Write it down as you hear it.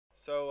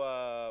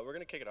We're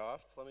gonna kick it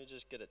off. Let me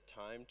just get a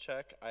time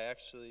check.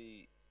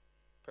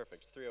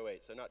 Perfect, it's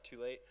 3:08, so not too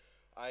late.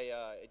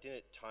 I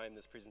didn't time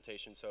this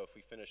presentation, so if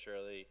we finish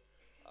early,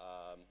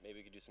 maybe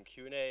we could do some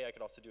Q&A. I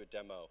could also do a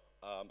demo.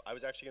 I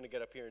was actually gonna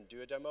get up here and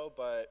do a demo,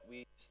 but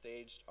we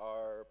staged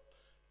our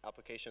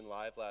application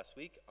live last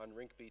week on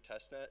Rinkeby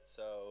testnet,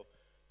 so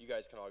you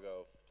guys can all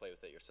go play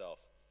with it yourself.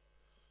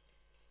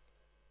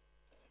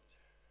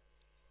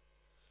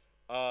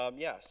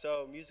 Yeah,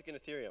 so music in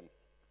Ethereum.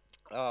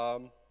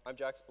 I'm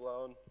Jack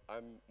Spalone.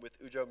 I'm with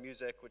Ujo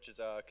Music, which is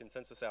a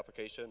consensus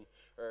application,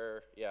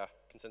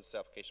 consensus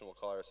application we'll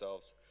call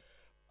ourselves.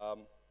 A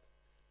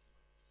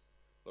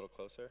little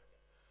closer.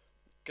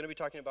 Going to be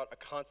talking about a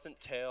constant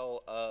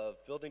tale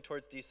of building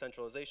towards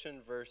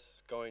decentralization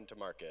versus going to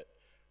market.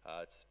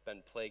 It's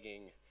been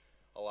plaguing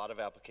a lot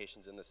of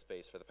applications in this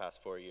space for the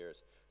past 4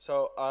 years.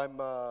 So I'm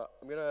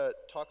going to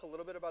talk a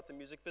little bit about the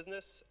music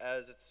business,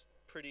 as it's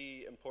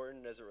pretty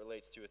important as it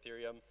relates to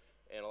Ethereum,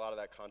 and a lot of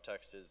that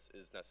context is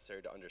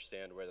necessary to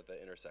understand where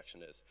the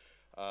intersection is.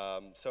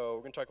 So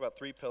we're going to talk about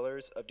 3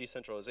 pillars of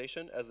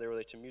decentralization as they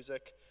relate to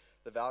music,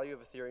 the value of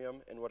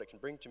Ethereum and what it can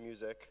bring to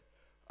music,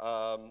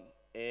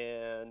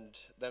 and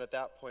then at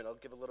that point I'll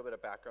give a little bit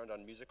of background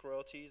on music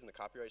royalties and the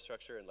copyright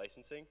structure and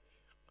licensing.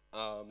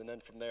 And then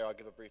from there I'll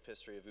give a brief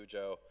history of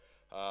Ujo,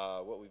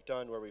 what we've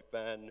done, where we've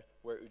been,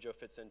 where Ujo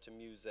fits into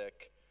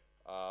music,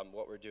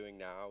 what we're doing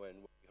now,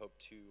 and what we hope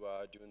to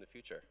do in the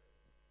future.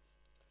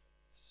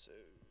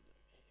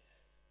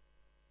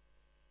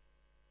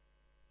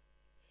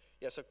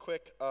 So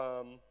quick,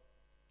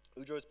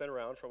 Ujo's been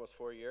around for almost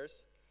 4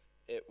 years.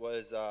 It's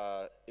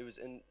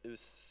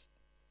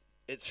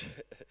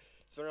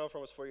been around for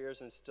almost 4 years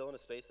and is still in a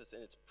space that's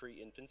in its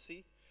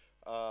pre-infancy.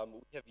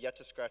 We have yet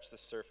to scratch the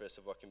surface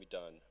of what can be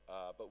done,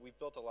 but we've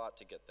built a lot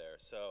to get there.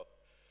 So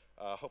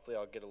hopefully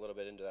I'll get a little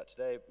bit into that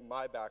today.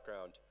 My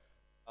background,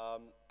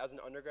 as an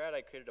undergrad,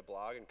 I created a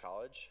blog in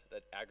college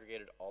that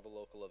aggregated all the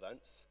local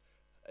events.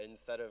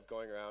 Instead of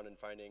going around and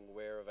finding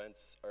where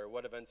events, or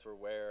what events were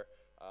where,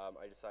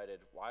 I decided,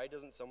 why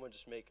doesn't someone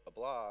just make a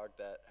blog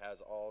that has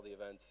all the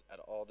events at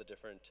all the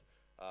different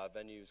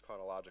venues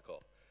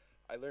chronological?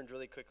 I learned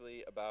really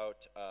quickly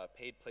about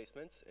paid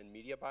placements and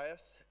media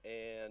bias,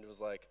 and was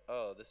like,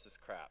 oh, this is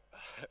crap.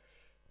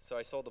 So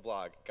I sold the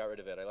blog, got rid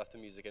of it. I left the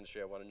music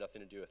industry. I wanted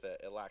nothing to do with it.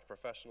 It lacked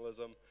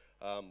professionalism,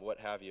 what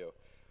have you.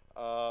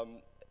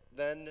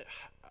 Then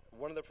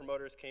one of the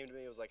promoters came to me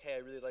and was like, hey, I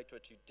really liked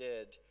what you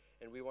did,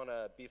 and we want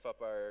to beef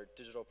up our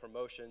digital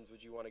promotions.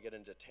 Would you want to get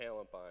into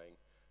talent buying?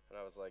 And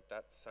I was like,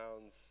 that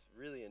sounds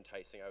really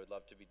enticing. I would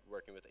love to be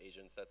working with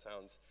agents. That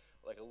sounds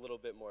like a little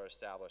bit more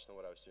established than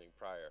what I was doing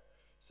prior.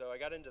 So I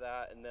got into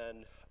that, and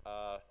then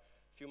a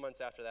few months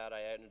after that,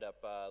 I ended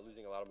up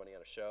losing a lot of money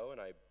on a show, and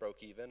I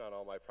broke even on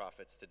all my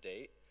profits to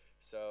date.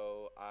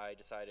 So I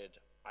decided,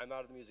 I'm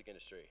out of the music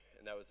industry,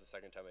 and that was the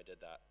second time I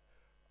did that.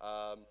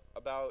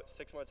 About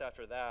 6 months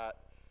after that,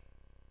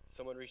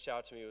 someone reached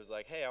out to me and was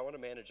like, hey, I want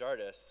to manage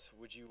artists.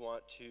 Would you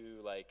want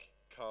to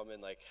come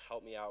and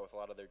help me out with a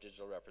lot of their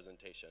digital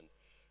representation?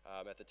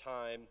 At the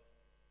time,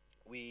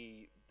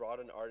 we brought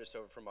an artist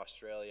over from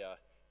Australia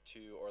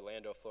to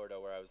Orlando, Florida,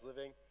 where I was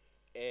living,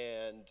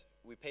 and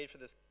we paid for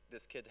this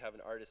kid to have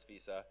an artist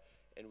visa,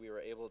 and we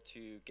were able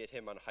to get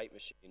him on Hype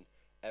Machine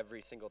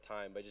every single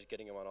time by just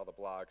getting him on all the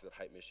blogs that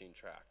Hype Machine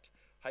tracked.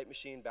 Hype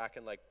Machine, back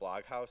in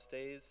Bloghouse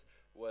days,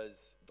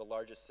 was the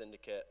largest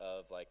syndicate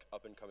of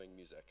up-and-coming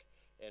music,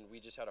 and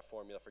we just had a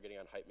formula for getting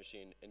on Hype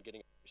Machine and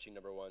getting Machine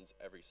 #1s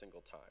every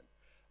single time.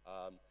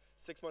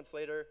 6 months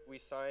later, we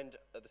signed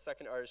the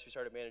second artist we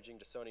started managing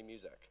to Sony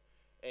Music,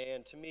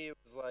 and to me it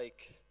was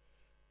like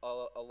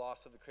a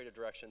loss of the creative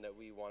direction that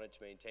we wanted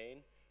to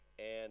maintain,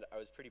 and I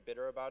was pretty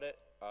bitter about it.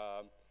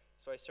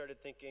 So I started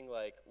thinking,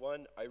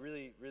 one, I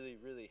really, really,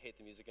 really hate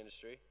the music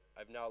industry.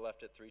 I've now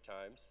left it 3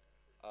 times,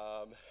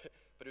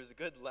 but it was a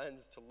good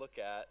lens to look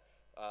at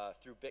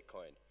through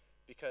Bitcoin,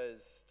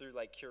 because through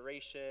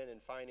curation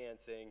and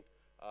financing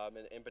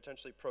and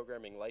potentially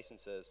programming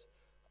licenses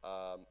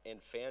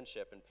and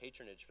fanship and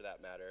patronage for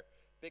that matter,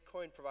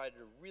 Bitcoin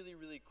provided a really,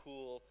 really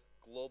cool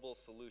global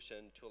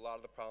solution to a lot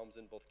of the problems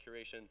in both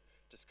curation,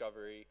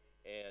 discovery,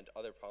 and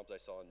other problems I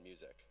saw in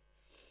music.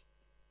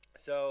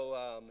 So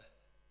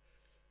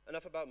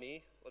enough about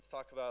me. Let's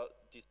talk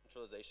about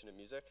decentralization in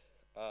music.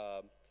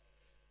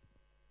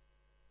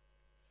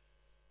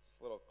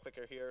 Just a little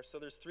clicker here. So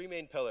there's 3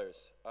 main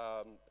pillars,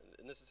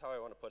 and this is how I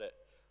want to put it.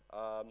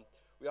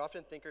 We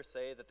often think or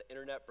say that the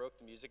internet broke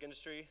the music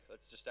industry.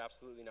 That's just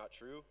absolutely not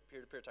true.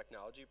 Peer-to-peer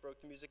technology broke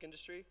the music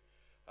industry,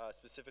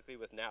 specifically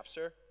with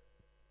Napster.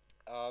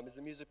 As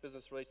the music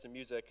business relates to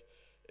music,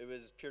 it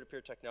was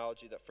peer-to-peer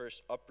technology that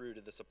first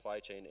uprooted the supply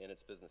chain and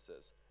its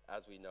businesses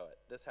as we know it.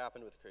 This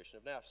happened with the creation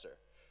of Napster.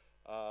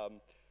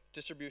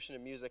 Distribution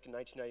of music in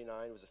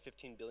 1999 was a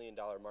 $15 billion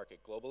market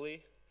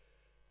globally,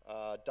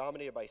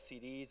 dominated by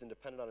CDs and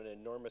dependent on an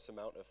enormous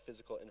amount of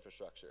physical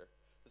infrastructure.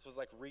 This was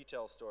like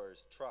retail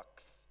stores,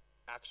 trucks,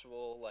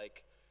 actual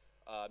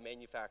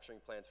manufacturing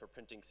plants for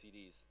printing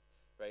CDs.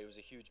 Right? It was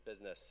a huge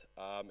business,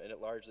 and it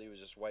largely was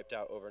just wiped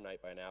out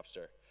overnight by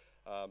Napster.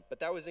 But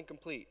that was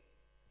incomplete.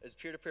 As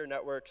peer-to-peer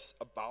networks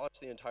abolished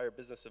the entire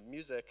business of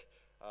music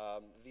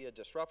via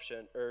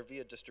disruption or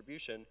via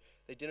distribution,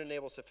 they didn't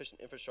enable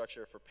sufficient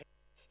infrastructure for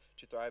payments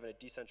to thrive in a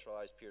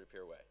decentralized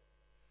peer-to-peer way.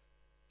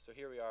 So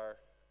here we are,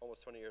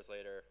 almost 20 years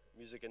later.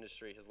 Music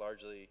industry has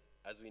largely,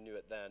 as we knew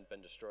it then,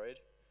 been destroyed.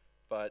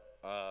 But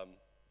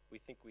we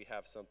think we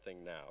have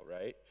something now,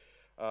 right?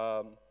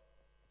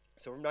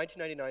 So from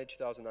 1999 to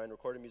 2009,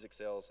 recorded music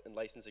sales and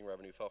licensing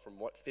revenue fell from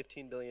what,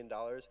 $15 billion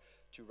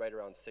to right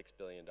around $6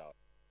 billion.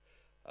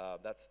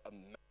 That's a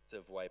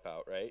massive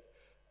wipeout, right?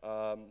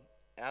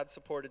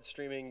 Ad-supported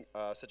streaming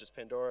such as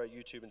Pandora,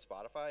 YouTube, and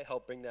Spotify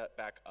helped bring that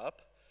back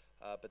up,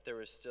 but there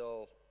was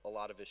still a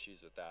lot of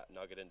issues with that, and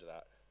I'll get into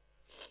that.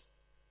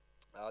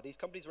 These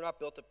companies were not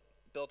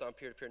built on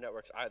peer-to-peer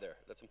networks either.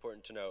 That's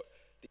important to note.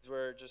 These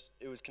were just,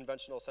 it was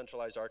conventional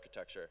centralized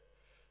architecture.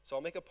 So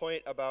I'll make a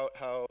point about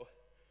how,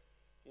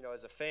 you know,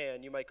 as a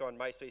fan, you might go on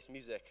MySpace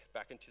Music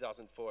back in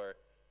 2004,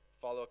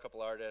 follow a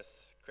couple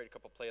artists, create a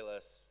couple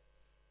playlists,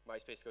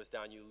 MySpace goes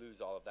down, you lose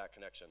all of that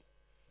connection.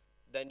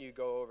 Then you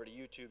go over to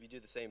YouTube, you do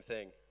the same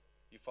thing.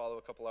 You follow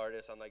a couple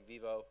artists on like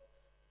Vivo,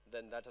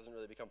 then that doesn't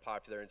really become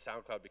popular, and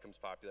SoundCloud becomes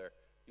popular.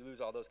 You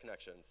lose all those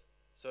connections.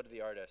 So do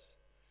the artists.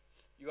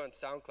 You go on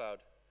SoundCloud,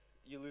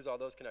 you lose all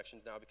those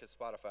connections now because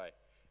Spotify.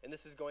 And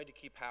this is going to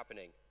keep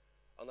happening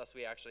unless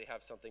we actually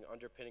have something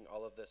underpinning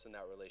all of this in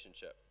that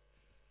relationship.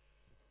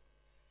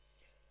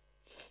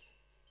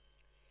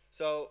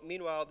 So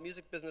meanwhile, the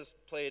music business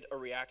played a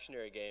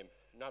reactionary game,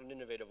 not an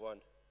innovative one.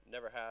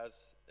 Never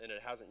has, and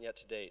it hasn't yet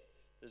to date.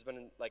 There's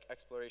been like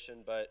exploration,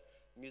 but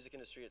the music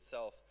industry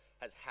itself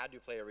has had to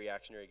play a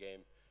reactionary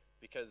game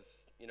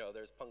because, you know,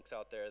 there's punks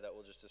out there that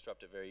will just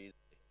disrupt it very easily.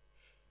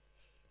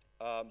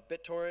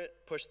 BitTorrent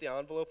pushed the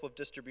envelope of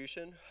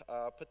distribution,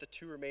 but the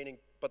two remaining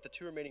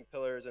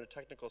pillars and a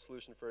technical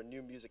solution for a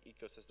new music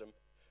ecosystem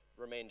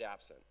remained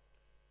absent.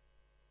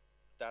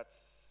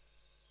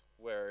 That's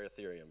where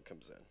Ethereum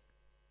comes in.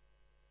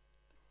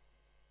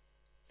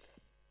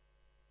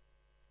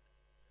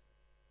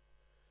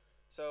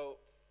 So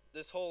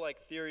this whole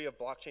like theory of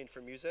blockchain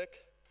for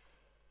music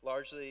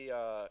largely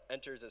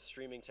enters as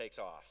streaming takes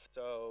off.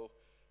 So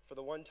for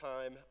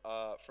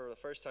the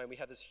first time, we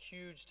have this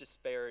huge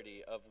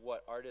disparity of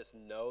what artists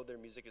know their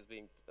music is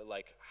being,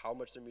 like how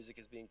much their music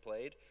is being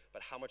played,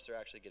 but how much they're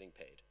actually getting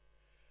paid.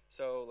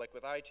 So like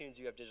with iTunes,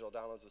 you have digital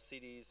downloads with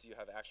CDs, you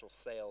have actual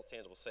sales,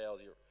 tangible sales,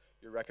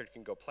 your record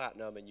can go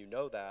platinum and you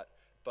know that,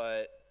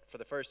 but for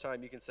the first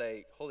time you can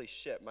say, holy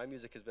shit, my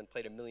music has been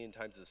played 1 million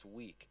times this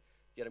week,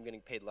 yet I'm getting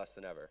paid less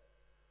than ever.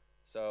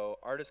 So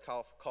artists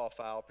call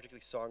foul,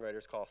 particularly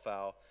songwriters call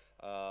foul,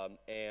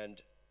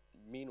 and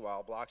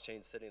meanwhile,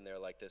 blockchain's sitting there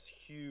like this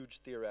huge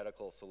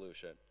theoretical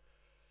solution.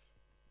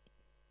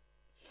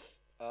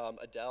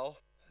 Adele,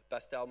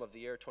 best album of the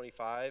year,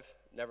 25,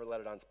 never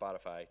let it on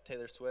Spotify.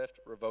 Taylor Swift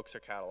revokes her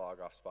catalog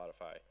off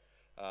Spotify.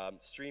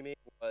 Streaming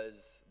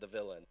was the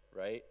villain,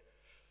 right?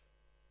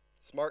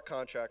 Smart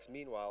contracts,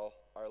 meanwhile,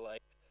 are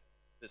like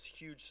this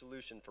huge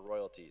solution for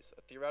royalties.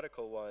 A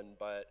theoretical one,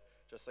 but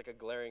just like a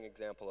glaring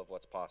example of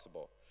what's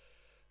possible.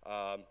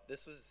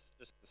 This was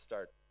just the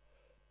start.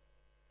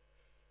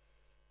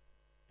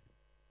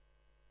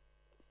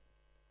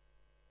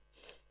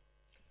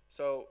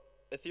 So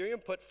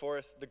Ethereum put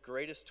forth the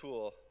greatest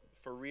tool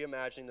for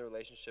reimagining the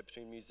relationship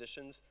between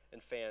musicians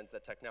and fans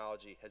that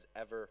technology has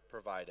ever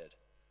provided.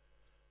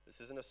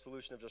 This isn't a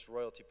solution of just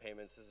royalty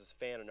payments, this is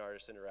fan and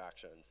artist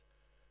interactions.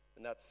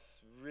 And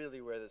that's really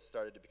where this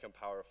started to become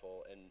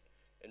powerful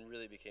and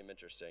really became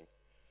interesting.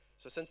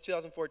 So since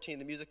 2014,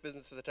 the music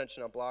business's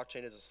attention on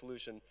blockchain as a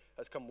solution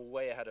has come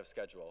way ahead of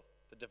schedule.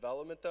 The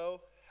development,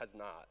 though, has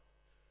not.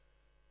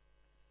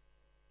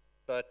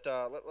 But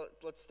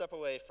let's step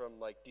away from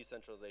like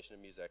decentralization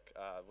of music.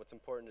 What's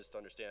important is to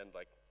understand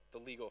like the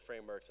legal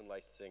frameworks and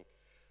licensing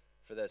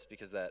for this,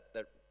 because that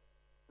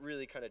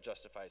really kind of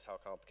justifies how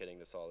complicating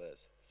this all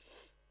is.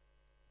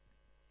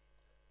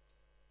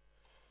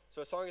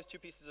 So a song is 2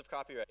 pieces of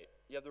copyright.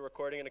 You have the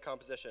recording and a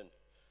composition.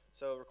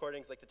 So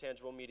recording's like the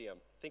tangible medium.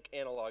 Think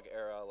analog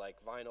era, like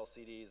vinyl,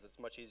 CDs. It's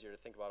much easier to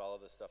think about all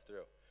of this stuff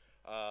through.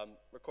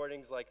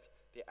 Recording's like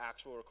the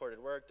actual recorded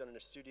work done in a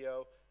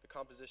studio. The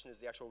composition is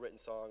the actual written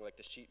song, like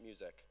the sheet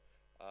music.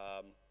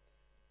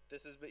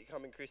 This has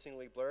become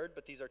increasingly blurred,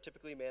 but these are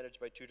typically managed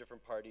by 2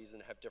 different parties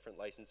and have different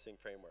licensing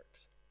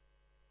frameworks.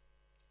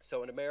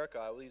 So in America,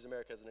 I will use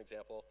America as an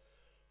example.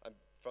 I'm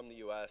from the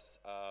US,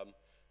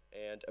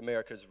 and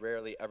America is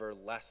rarely ever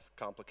less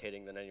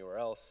complicating than anywhere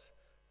else,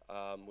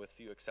 with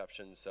few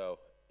exceptions, so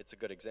it's a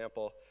good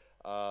example.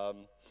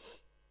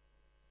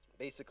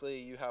 Basically,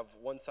 you have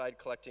one side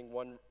collecting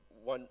one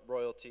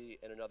royalty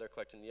and another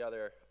collecting the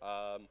other.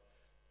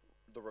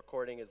 The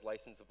recording is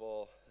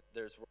licensable.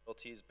 There's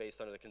royalties based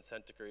on the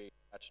consent decree,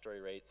 statutory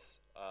rates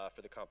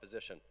for the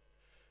composition.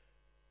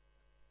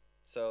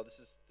 So this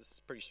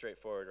is pretty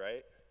straightforward,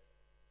 right?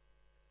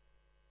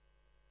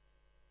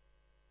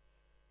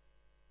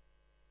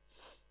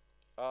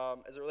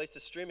 As it relates to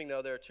streaming,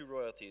 though, there are 2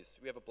 royalties.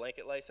 We have a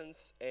blanket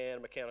license and a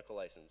mechanical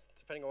license.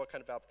 Depending on what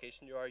kind of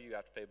application you are, you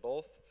have to pay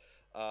both.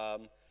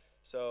 Um,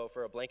 so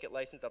for a blanket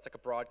license, that's like a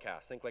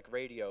broadcast. Think like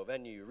radio,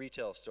 venue,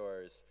 retail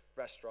stores,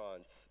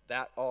 restaurants.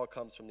 That all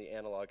comes from the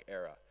analog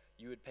era.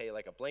 You would pay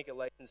like a blanket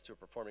license to a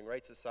performing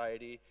rights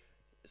society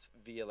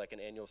via like an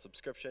annual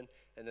subscription,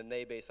 and then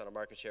they, based on a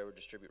market share, would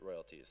distribute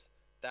royalties.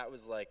 That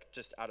was like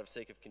just out of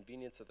sake of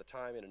convenience at the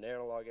time in an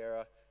analog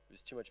era. It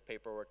was too much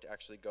paperwork to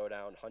actually go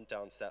down, hunt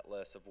down set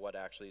lists of what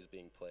actually is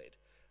being played.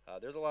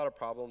 There's a lot of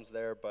problems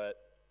there, but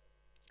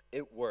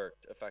it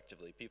worked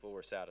effectively. People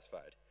were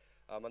satisfied.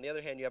 On the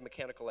other hand, you have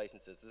mechanical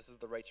licenses. This is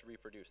the right to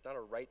reproduce. Not a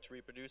right to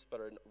reproduce,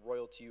 but a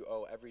royalty you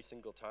owe every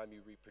single time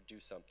you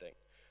reproduce something.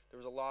 There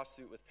was a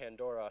lawsuit with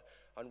Pandora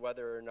on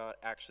whether or not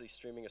actually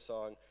streaming a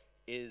song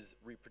is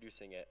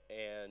reproducing it,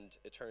 and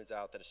it turns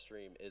out that a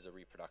stream is a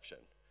reproduction,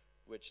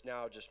 which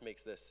now just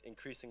makes this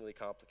increasingly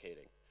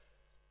complicating.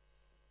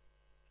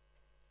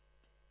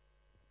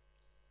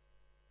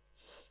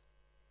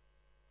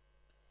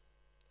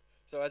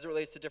 So as it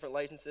relates to different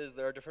licenses,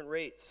 there are different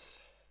rates.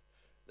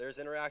 There's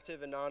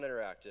interactive and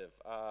non-interactive.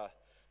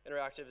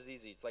 Interactive is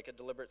easy. It's like a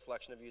deliberate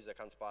selection of music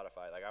on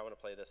Spotify. Like, I want to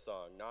play this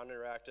song.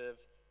 Non-interactive,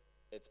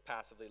 it's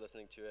passively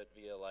listening to it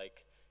via,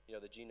 like, you know,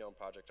 the Genome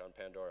Project on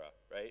Pandora,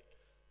 right?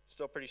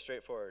 Still pretty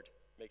straightforward.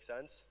 Make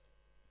sense?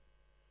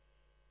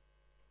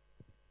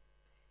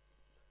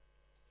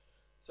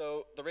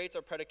 So the rates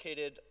are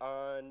predicated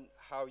on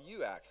how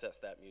you access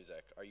that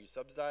music. Are you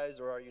subsidized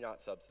or are you not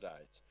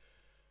subsidized?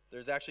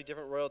 There's actually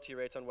different royalty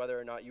rates on whether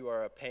or not you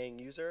are a paying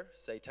user,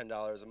 say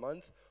 $10 a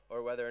month,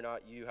 or whether or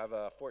not you have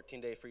a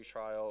 14-day free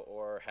trial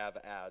or have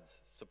ads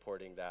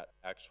supporting that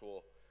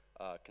actual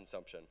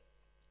consumption.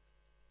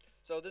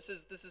 So this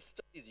is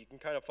studies. You can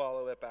kind of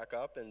follow it back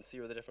up and see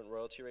where the different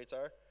royalty rates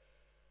are.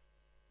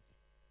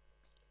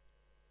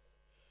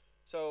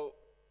 So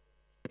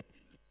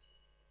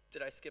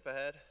did I skip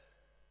ahead?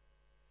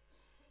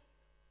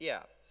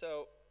 Yeah,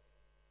 so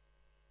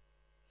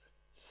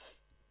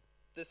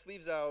this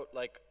leaves out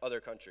like other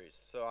countries.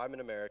 So I'm an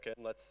American.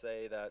 Let's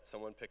say that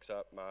someone picks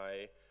up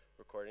my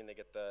recording, they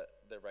get the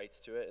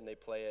rights to it, and they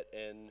play it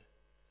in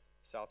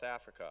South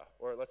Africa,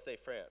 or let's say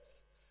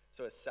France.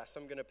 So is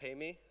Sesame going to pay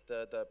me,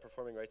 the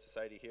Performing Rights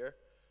Society here?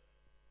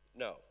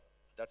 No.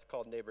 That's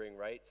called neighboring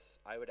rights.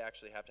 I would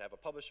actually have to have a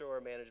publisher or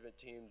a management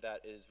team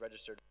that is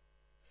registered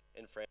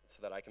in France so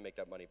that I can make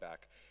that money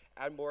back.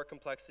 Add more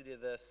complexity to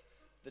this,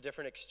 the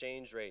different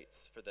exchange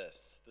rates for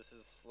this. This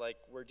is like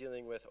we're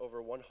dealing with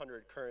over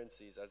 100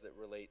 currencies as it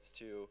relates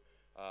to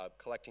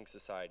collecting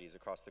societies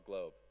across the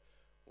globe.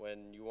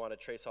 When you want to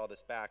trace all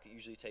this back, it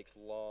usually takes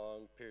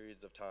long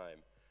periods of time.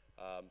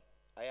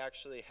 I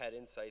actually had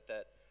insight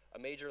that a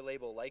major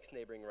label likes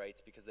neighboring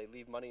rights because they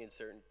leave money in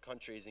certain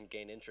countries and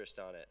gain interest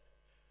on it.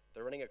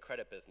 They're running a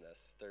credit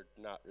business. They're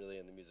not really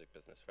in the music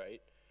business,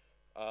 right?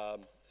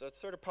 So it's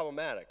sort of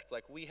problematic. It's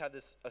like we have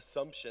this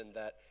assumption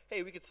that,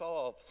 hey, we could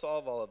solve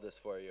all of this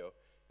for you.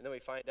 And then we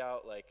find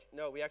out, like,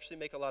 no, we actually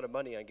make a lot of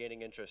money on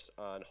gaining interest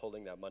on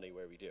holding that money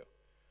where we do.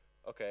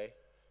 Okay.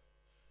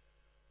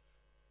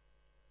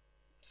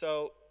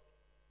 So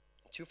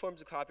 2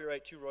 forms of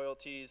copyright, 2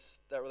 royalties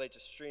that relate to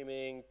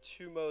streaming,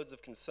 2 modes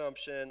of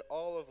consumption,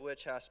 all of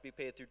which has to be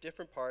paid through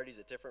different parties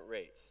at different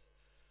rates.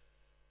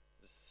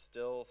 This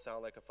still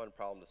sounds like a fun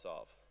problem to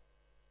solve.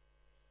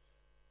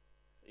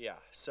 Yeah,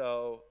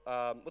 so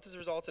what this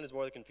results in is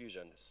more the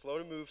confusion. Slow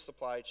to move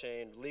supply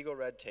chain, legal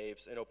red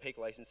tapes, and opaque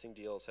licensing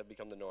deals have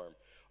become the norm.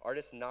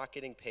 Artists not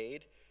getting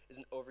paid is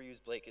an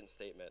overused blanket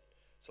statement,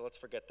 so let's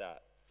forget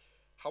that.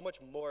 How much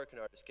more can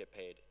artists get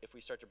paid if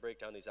we start to break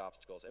down these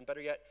obstacles? And better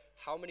yet,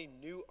 how many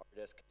new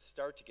artists can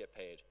start to get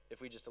paid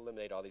if we just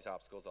eliminate all these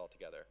obstacles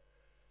altogether?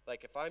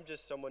 Like, if I'm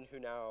just someone who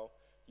now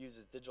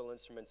uses digital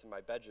instruments in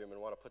my bedroom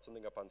and want to put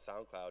something up on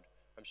SoundCloud,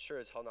 I'm sure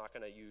as hell not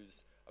going to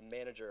use a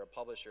manager, a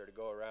publisher to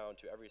go around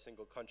to every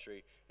single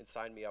country and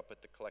sign me up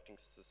with the collecting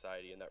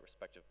society in that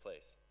respective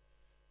place.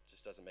 It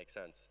just doesn't make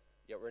sense.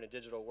 Yet we're in a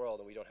digital world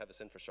and we don't have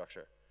this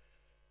infrastructure.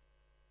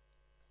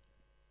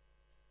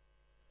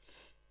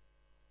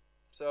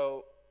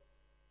 So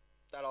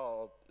that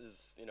all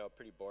is, you know,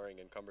 pretty boring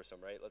and cumbersome,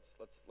 right?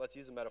 Let's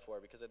use a metaphor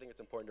because I think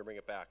it's important to bring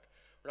it back.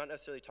 We're not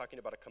necessarily talking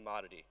about a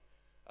commodity.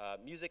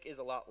 Music is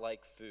a lot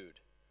like food.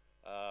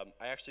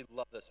 I actually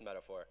love this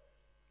metaphor.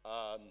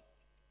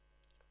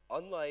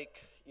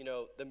 Unlike, you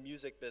know, the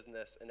music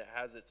business and it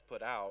has its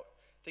put out,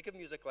 think of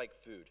music like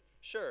food.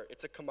 Sure,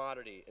 it's a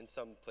commodity in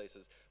some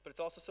places, but it's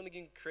also something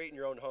you can create in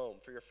your own home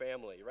for your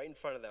family, right in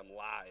front of them,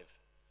 live,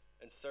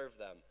 and serve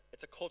them.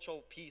 It's a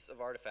cultural piece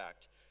of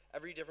artifact.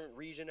 Every different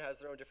region has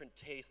their own different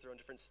tastes, their own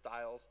different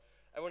styles.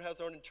 Everyone has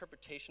their own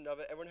interpretation of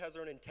it. Everyone has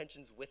their own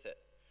intentions with it.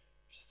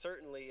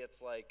 Certainly,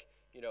 it's like,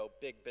 you know,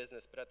 big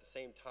business, but at the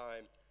same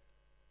time,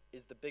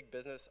 is the big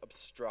business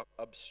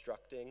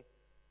obstructing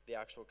the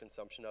actual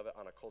consumption of it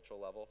on a cultural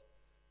level?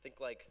 Think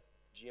like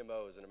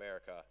GMOs in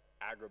America,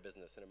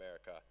 agribusiness in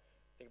America.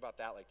 Think about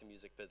that like the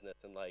music business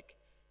and like,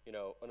 you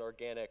know, an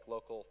organic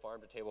local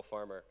farm-to-table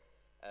farmer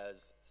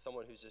as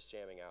someone who's just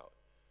jamming out.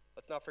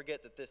 Let's not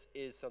forget that this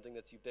is something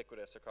that's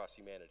ubiquitous across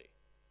humanity.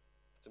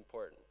 It's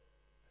important.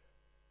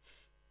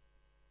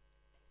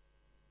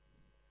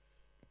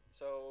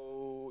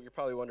 So you're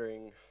probably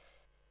wondering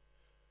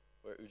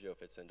where Ujo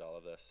fits into all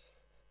of this.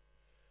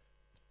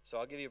 So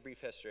I'll give you a brief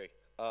history.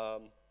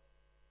 In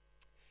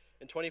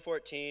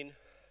 2014,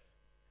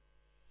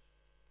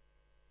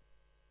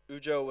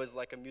 Ujo was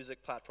like a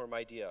music platform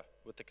idea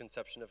with the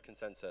conception of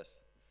Consensus.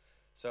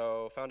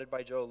 So founded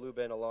by Joe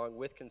Lubin along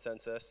with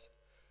Consensus,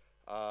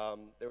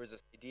 there was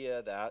this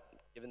idea that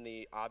given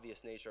the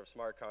obvious nature of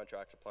smart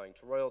contracts applying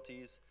to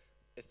royalties,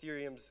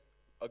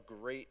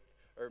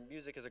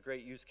 music is a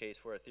great use case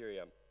for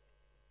Ethereum.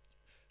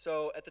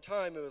 So at the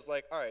time, it was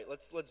like, all right,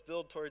 let's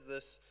build towards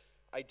this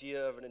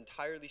idea of an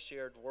entirely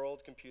shared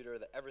world computer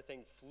that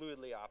everything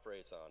fluidly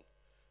operates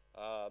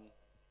on.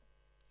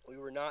 We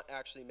were not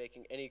actually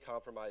making any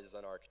compromises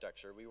on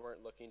architecture. We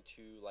weren't looking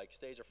to like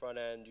stage a front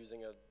end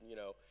using a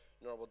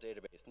normal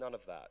database. None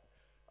of that.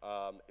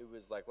 It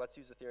was like, let's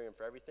use Ethereum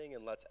for everything,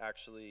 and let's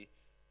actually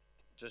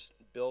just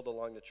build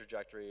along the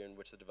trajectory in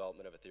which the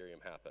development of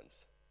Ethereum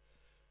happens.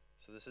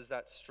 So this is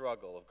that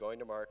struggle of going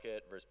to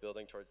market versus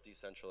building towards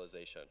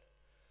decentralization.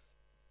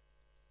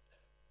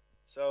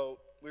 So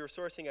we were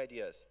sourcing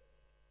ideas,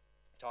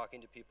 talking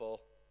to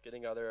people,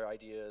 getting other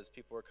ideas.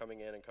 People were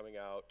coming in and coming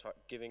out,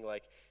 giving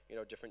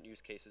different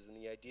use cases, and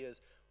the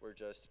ideas were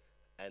just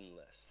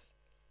endless.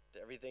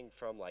 Everything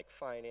from like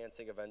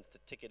financing events to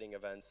ticketing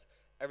events,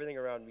 everything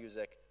around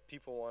music,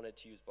 people wanted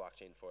to use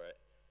blockchain for it.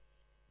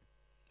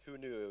 Who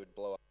knew it would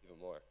blow up even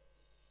more?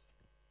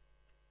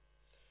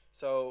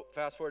 So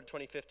fast forward to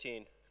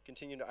 2015,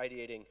 continued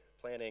ideating,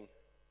 planning,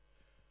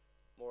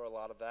 a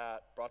lot of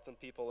that, brought some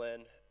people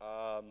in.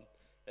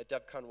 At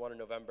DevCon 1 in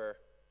November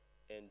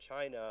in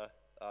China,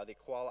 the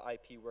Koala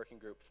IP working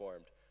group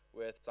formed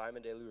with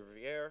Simon de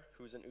Louvière,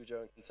 who's an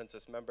Ujo and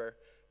Consensus member.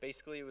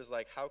 Basically, it was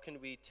like, how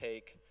can we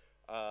take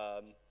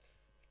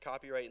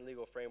copyright and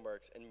legal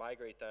frameworks and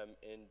migrate them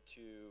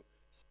into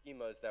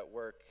schemas that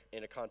work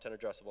in a content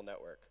addressable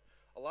network?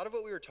 A lot of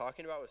what we were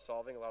talking about was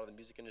solving a lot of the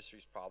music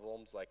industry's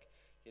problems, like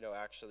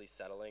actually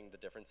settling the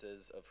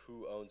differences of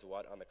who owns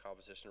what on the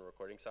composition and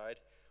recording side.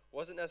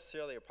 Wasn't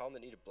necessarily a problem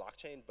that needed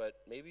blockchain, but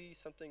maybe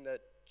something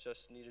that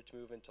just needed to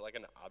move into like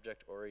an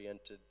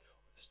object-oriented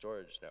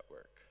storage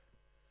network.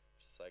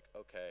 Just like,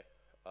 okay,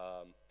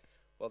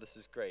 well, this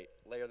is great.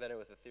 Layer that in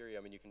with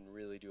Ethereum, and you can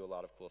really do a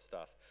lot of cool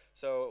stuff.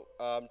 So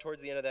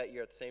towards the end of that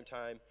year, at the same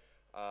time,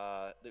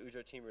 the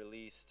Ujo team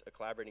released,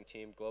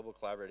 global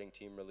collaborating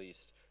team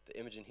released the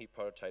Imogen Heap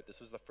prototype. This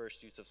was the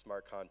first use of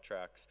smart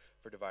contracts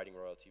for dividing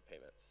royalty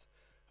payments.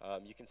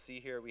 You can see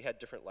here we had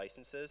different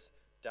licenses: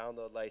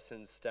 download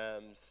license,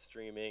 stems,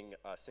 streaming,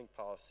 sync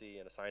policy,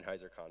 and a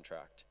Sennheiser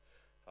contract.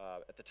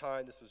 At the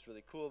time, this was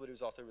really cool, but it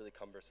was also really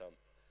cumbersome.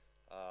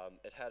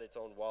 It had its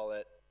own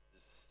wallet. It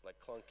was like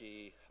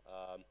clunky,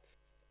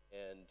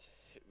 and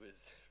it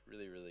was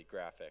really, really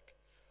graphic.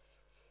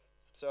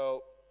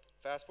 So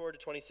fast forward to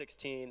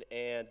 2016,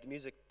 and the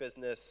music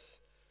business,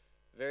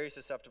 very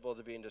susceptible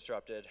to being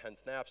disrupted,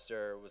 hence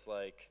Napster was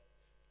like,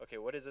 okay,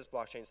 what is this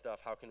blockchain stuff?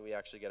 How can we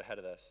actually get ahead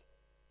of this?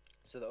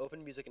 So the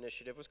Open Music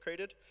Initiative was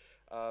created.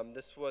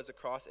 This was a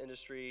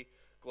cross-industry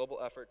global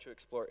effort to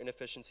explore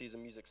inefficiencies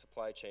in music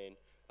supply chain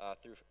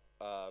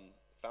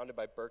founded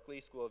by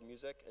Berklee School of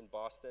Music in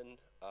Boston,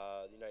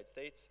 the United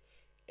States,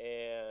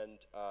 and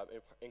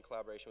in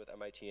collaboration with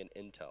MIT and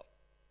Intel.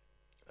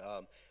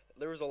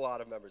 There was a lot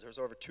of members. There was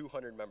over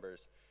 200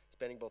 members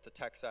spanning both the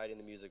tech side and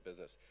the music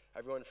business.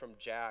 Everyone from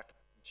Jack,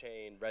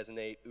 Chain,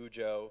 Resonate,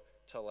 Ujo,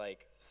 to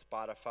like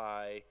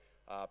Spotify,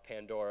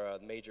 Pandora,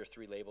 major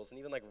 3 labels, and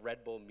even like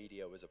Red Bull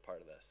Media was a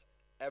part of this.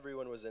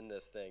 Everyone was in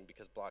this thing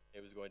because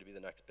blockchain was going to be the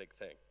next big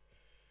thing.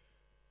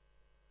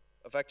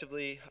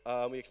 Effectively,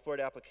 we explored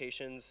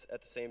applications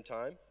at the same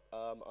time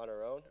on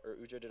our own, or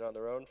Ujo did on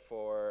their own,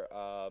 for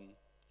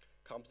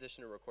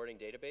composition and recording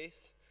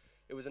database.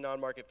 It was a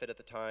non-market fit at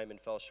the time and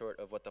fell short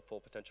of what the full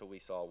potential we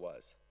saw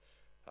was.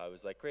 I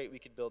was like, great, we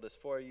could build this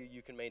for you,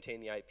 you can maintain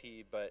the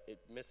IP, but it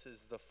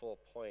misses the full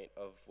point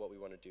of what we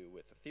want to do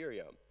with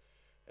Ethereum.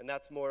 And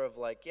that's more of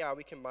like, yeah,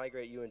 we can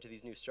migrate you into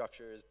these new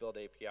structures, build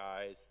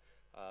APIs,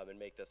 and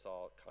make this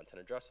all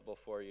content addressable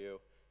for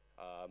you.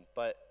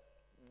 But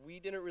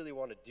we didn't really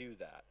want to do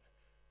that.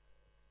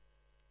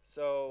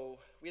 So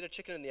we had a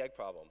chicken and the egg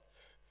problem.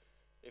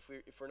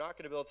 If we're not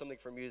going to build something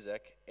for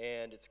music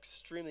and it's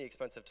extremely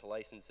expensive to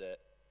license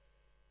it,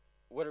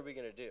 what are we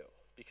going to do?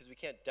 Because we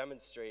can't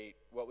demonstrate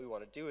what we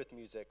want to do with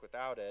music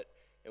without it,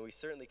 and we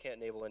certainly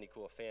can't enable any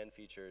cool fan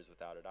features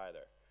without it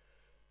either.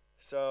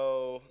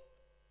 So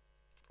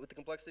with the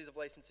complexities of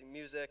licensing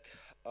music,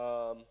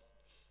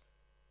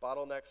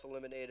 bottlenecks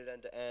eliminated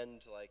end to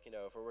end, like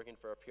if we're working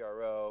for a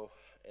PRO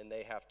and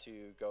they have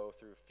to go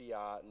through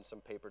fiat and some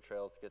paper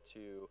trails to get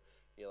to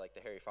like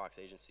the Harry Fox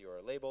agency or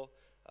a label,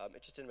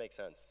 it just didn't make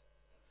sense.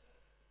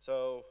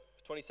 So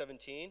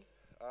 2017,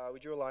 we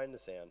drew a line in the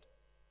sand.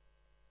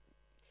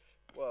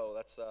 Whoa,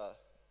 that's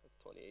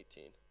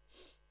 2018.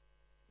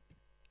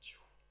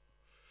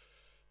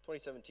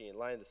 2017,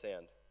 line in the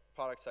sand.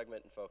 Product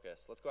segment and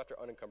focus. Let's go after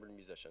unencumbered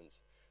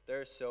musicians.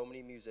 There are so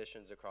many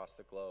musicians across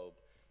the globe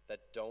that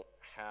don't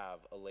have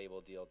a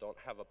label deal, don't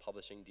have a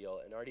publishing deal,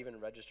 and aren't even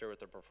registered with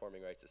the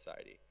Performing Rights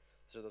Society.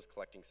 Those are those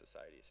collecting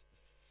societies.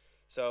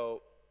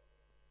 So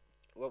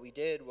what we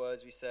did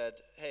was we said,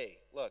 hey,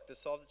 look, this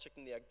solves the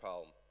chicken and the egg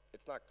problem.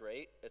 It's not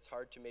great. It's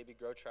hard to maybe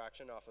grow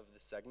traction off of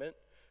this segment,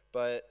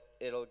 but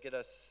it'll get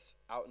us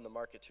out in the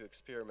market to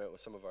experiment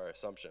with some of our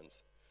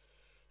assumptions.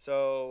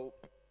 So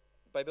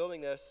by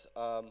building this,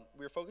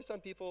 we were focused on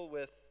people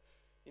with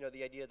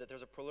the idea that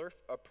there's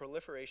a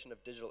proliferation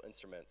of digital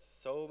instruments.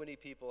 So many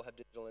people have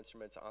digital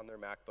instruments on their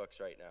MacBooks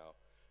right now,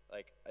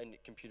 and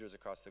computers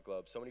across the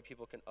globe. So many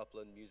people can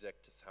upload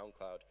music to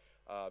SoundCloud.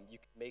 You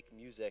can make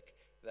music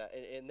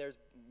and there's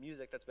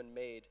music that's been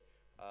made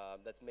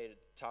that's made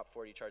top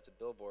 40 charts at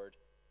Billboard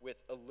with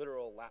a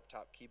literal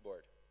laptop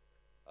keyboard.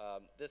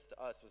 This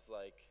to us was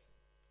like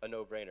a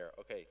no-brainer.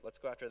 Okay, let's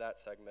go after that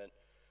segment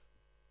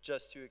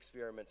just to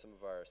experiment some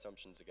of our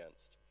assumptions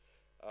against.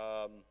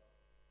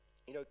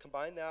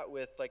 Combine that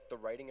with like the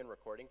writing and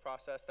recording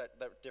process,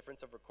 that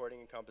difference of recording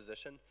and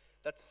composition,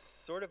 that's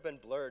sort of been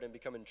blurred and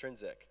become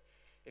intrinsic.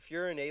 If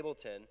you're in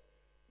Ableton,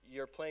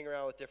 you're playing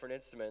around with different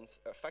instruments,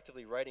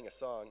 effectively writing a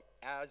song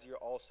as you're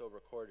also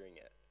recording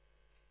it.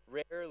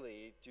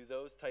 Rarely do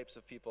those types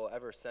of people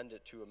ever send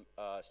it to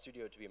a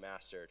studio to be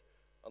mastered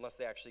unless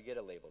they actually get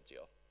a label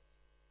deal.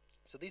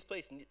 So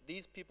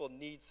these people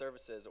need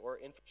services or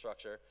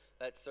infrastructure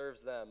that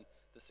serves them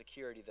the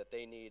security that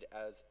they need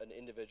as an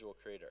individual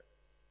creator.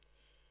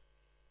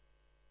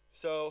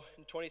 So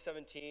in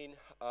 2017,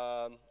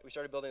 we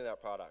started building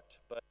that product,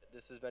 but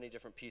this is many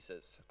different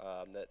pieces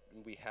that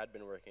we had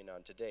been working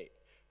on to date.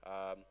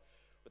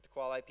 With the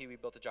Qual IP, we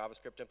built a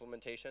JavaScript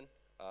implementation.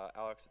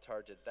 Alex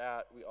Attar did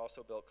that. We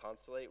also built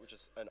Constellate, which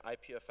is an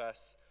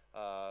IPFS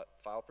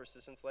file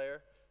persistence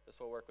layer. This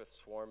will work with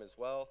Swarm as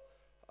well.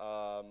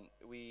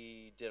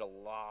 We did a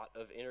lot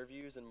of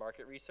interviews and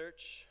market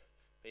research,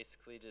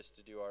 basically just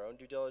to do our own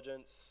due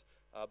diligence,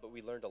 but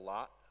we learned a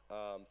lot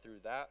through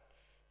that.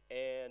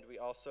 And we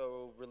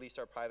also released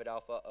our private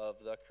alpha of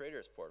the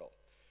Creators Portal,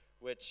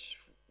 which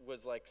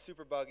was like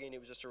super buggy, and it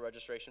was just a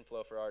registration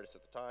flow for artists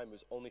at the time. It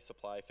was only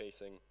supply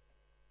facing.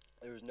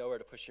 There was nowhere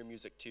to push your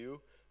music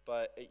to,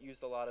 but it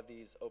used a lot of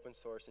these open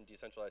source and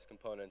decentralized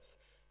components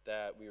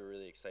that we were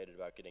really excited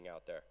about getting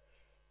out there.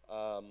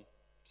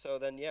 So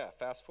then, yeah,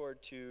 fast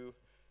forward to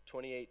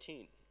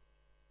 2018.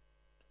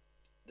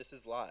 This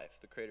is live,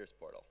 the Creators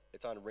Portal.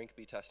 It's on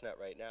Rinkeby testnet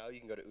right now. You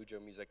can go to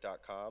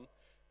ujomusic.com,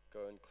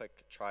 go and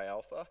click Try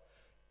Alpha,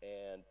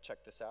 and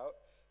check this out.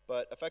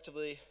 But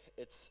effectively,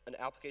 it's an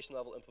application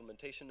level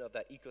implementation of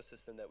that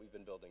ecosystem that we've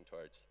been building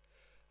towards.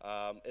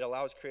 It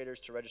allows creators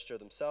to register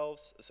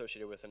themselves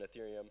associated with an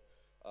Ethereum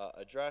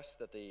address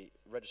that they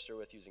register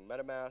with using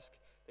MetaMask.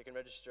 They can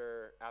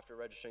register, after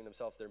registering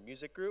themselves, their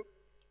music group,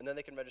 and then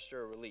they can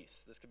register a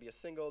release. This could be a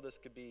single, this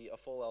could be a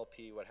full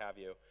LP, what have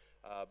you.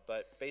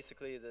 But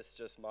basically, this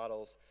just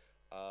models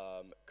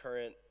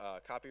current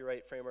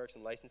copyright frameworks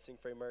and licensing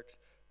frameworks,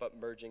 but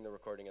merging the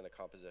recording and the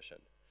composition.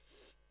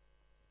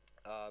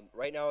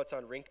 Right now it's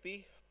on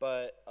Rinkeby,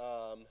 but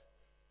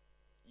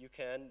you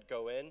can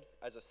go in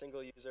as a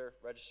single user,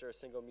 register a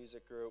single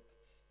music group,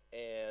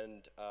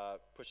 and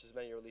push as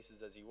many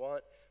releases as you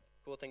want.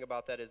 Cool thing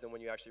about that is that when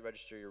you actually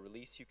register your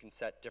release, you can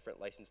set different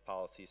license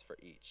policies for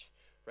each.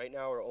 Right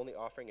now we're only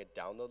offering a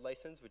download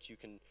license, which you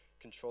can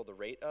control the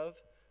rate of,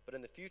 but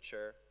in the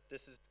future,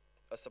 this is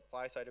a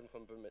supply-side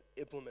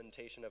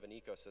implementation of an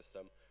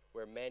ecosystem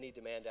where many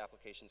demand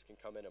applications can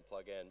come in and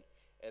plug in,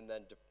 and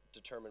then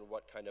determine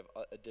what kind of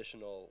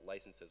additional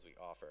licenses we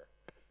offer.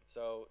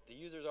 So the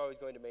user is always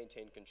going to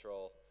maintain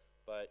control,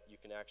 but you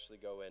can actually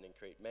go in and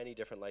create many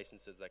different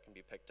licenses that can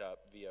be picked up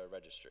via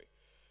registry.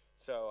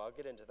 So I'll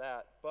get into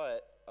that,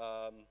 but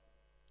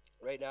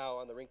right now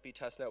on the Rinkeby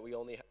testnet, we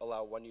only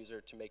allow one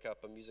user to make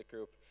up a music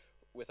group.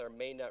 With our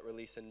mainnet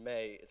release in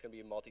May, it's going to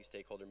be a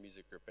multi-stakeholder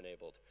music group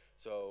enabled.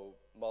 So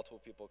multiple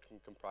people can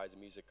comprise a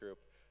music group,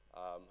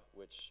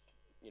 which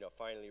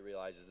finally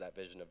realizes that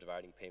vision of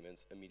dividing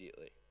payments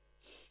immediately.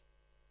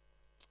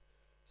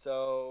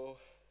 So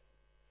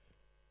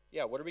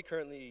yeah, what are we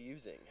currently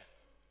using?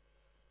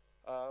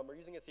 We're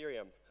using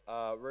Ethereum.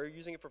 We're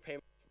using it for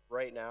payments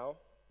right now.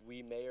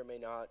 We may or may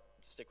not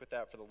stick with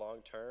that for the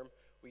long term.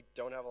 We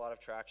don't have a lot of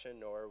traction,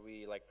 nor are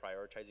we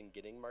prioritizing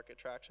getting market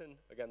traction.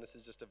 Again, this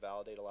is just to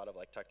validate a lot of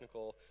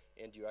technical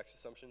and UX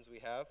assumptions we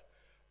have.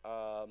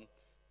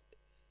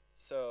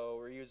 So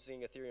we're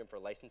using Ethereum for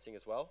licensing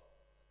as well,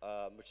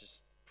 which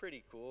is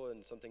pretty cool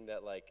and something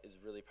that is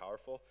really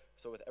powerful.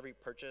 So with every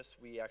purchase,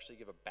 we actually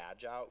give a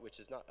badge out, which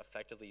is not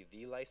effectively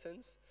the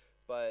license,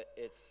 but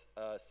it's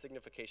a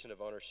signification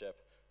of ownership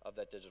of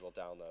that digital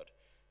download.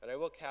 And I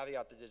will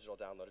caveat the digital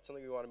download. It's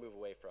something we want to move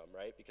away from,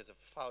 right? Because if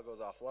a file goes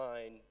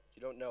offline,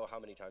 you don't know how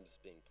many times it's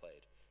being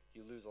played.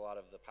 You lose a lot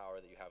of the power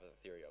that you have with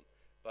Ethereum.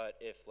 But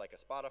if a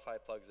Spotify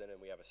plugs in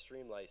and we have a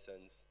stream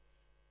license,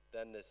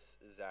 then this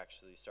is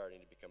actually starting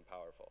to become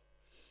powerful.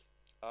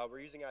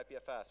 We're using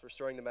IPFS. We're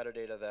storing the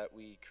metadata that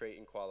we create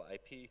in Koala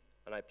IP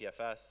on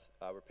IPFS.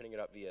 We're pinning it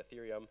up via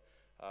Ethereum.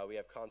 We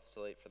have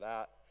Constellate for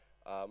that.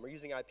 We're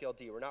using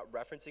IPLD. We're not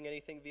referencing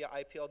anything via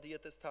IPLD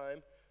at this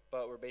time,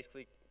 but we're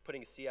basically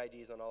putting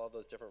CIDs on all of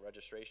those different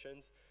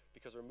registrations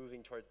because we're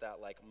moving towards that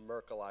like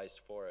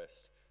Merkleized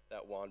forest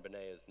that Juan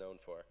Benet is known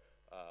for,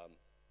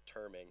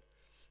 terming.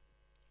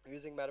 We're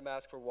using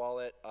MetaMask for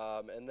wallet,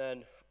 and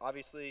then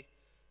obviously,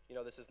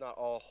 this is not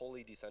all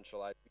wholly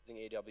decentralized. We're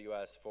using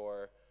AWS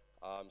for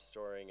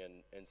storing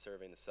and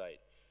serving the site.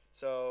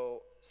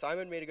 So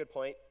Simon made a good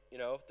point.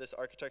 This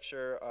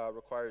architecture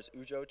requires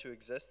UJO to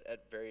exist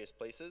at various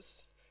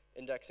places: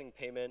 indexing,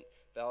 payment,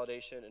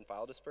 validation, and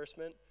file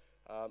disbursement.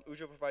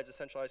 UJO provides the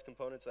centralized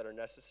components that are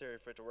necessary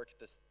for it to work at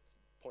this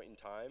point in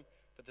time,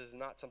 but this is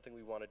not something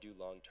we want to do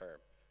long term.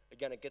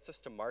 Again, it gets us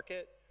to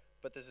market,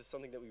 but this is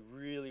something that we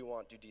really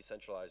want to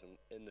decentralize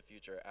in the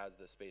future as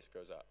the space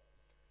grows up.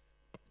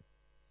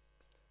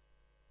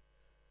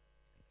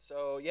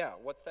 So yeah,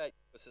 what's that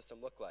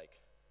ecosystem look like?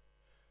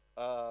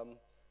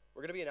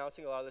 We're going to be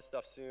announcing a lot of this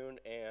stuff soon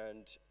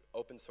and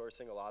open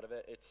sourcing a lot of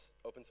it. It's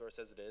open source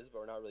as it is, but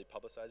we're not really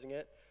publicizing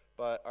it.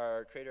 But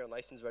our creator and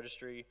license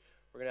registry,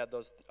 we're going to have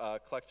those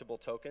collectible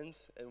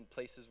tokens in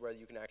places where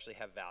you can actually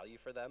have value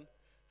for them.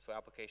 So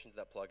applications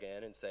that plug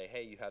in and say,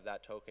 hey, you have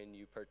that token,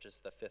 you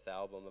purchased the 5th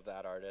album of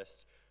that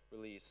artist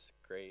release,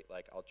 great,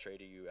 like I'll trade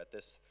to you at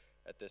this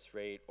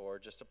rate, or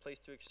just a place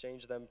to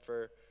exchange them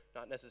for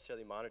not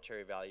necessarily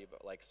monetary value,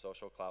 but like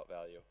social clout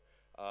value.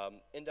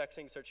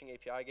 Indexing, searching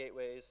API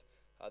gateways,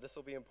 this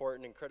will be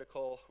important and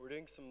critical. We're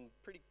doing some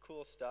pretty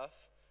cool stuff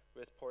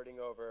with porting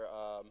over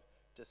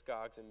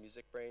Discogs and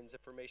MusicBrainz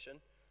information,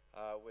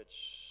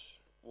 which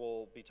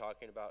we'll be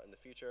talking about in the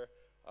future.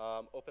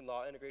 Open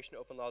law integration.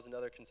 Open law is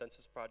another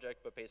consensus project,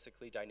 but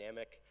basically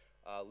dynamic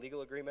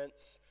legal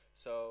agreements.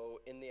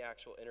 So in the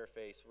actual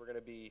interface, we're going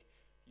to be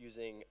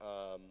using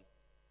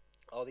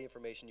all the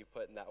information you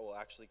put, and that will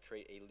actually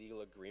create a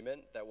legal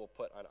agreement that we'll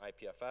put on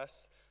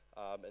IPFS.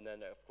 And then,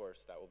 of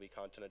course, that will be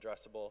content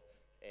addressable,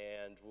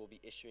 and we'll be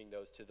issuing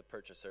those to the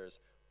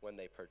purchasers when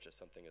they purchase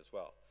something as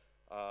well.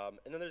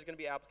 And then there's going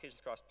to be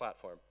applications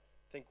cross-platform.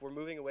 I think we're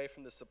moving away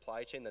from the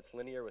supply chain that's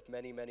linear with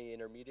many, many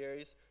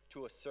intermediaries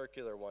to a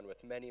circular one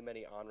with many,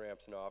 many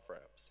on-ramps and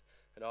off-ramps.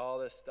 And all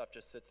this stuff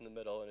just sits in the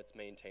middle, and it's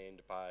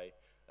maintained by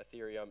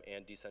Ethereum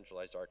and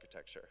decentralized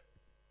architecture.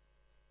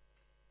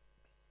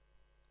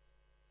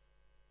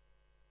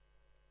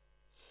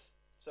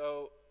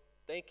 So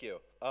thank you.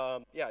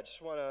 Yeah, I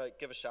just want to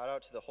give a shout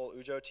out to the whole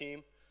UJO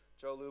team,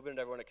 Joe Lubin and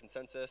everyone at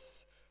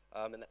Consensus,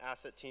 and the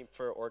asset team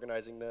for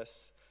organizing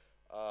this.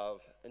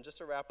 And just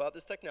to wrap up,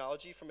 this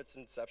technology from its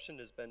inception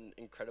has been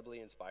incredibly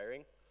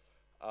inspiring.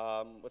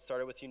 What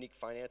started with unique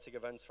financing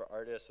events for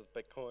artists with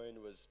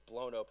Bitcoin was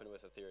blown open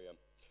with Ethereum.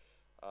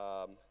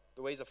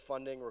 The ways of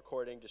funding,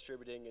 recording,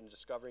 distributing, and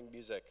discovering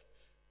music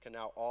can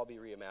now all be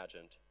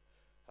reimagined.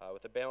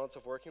 With the balance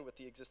of working with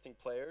the existing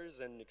players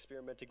and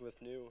experimenting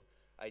with new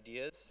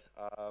ideas,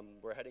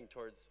 we're heading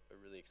towards a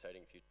really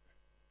exciting future.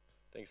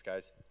 Thanks,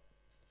 guys.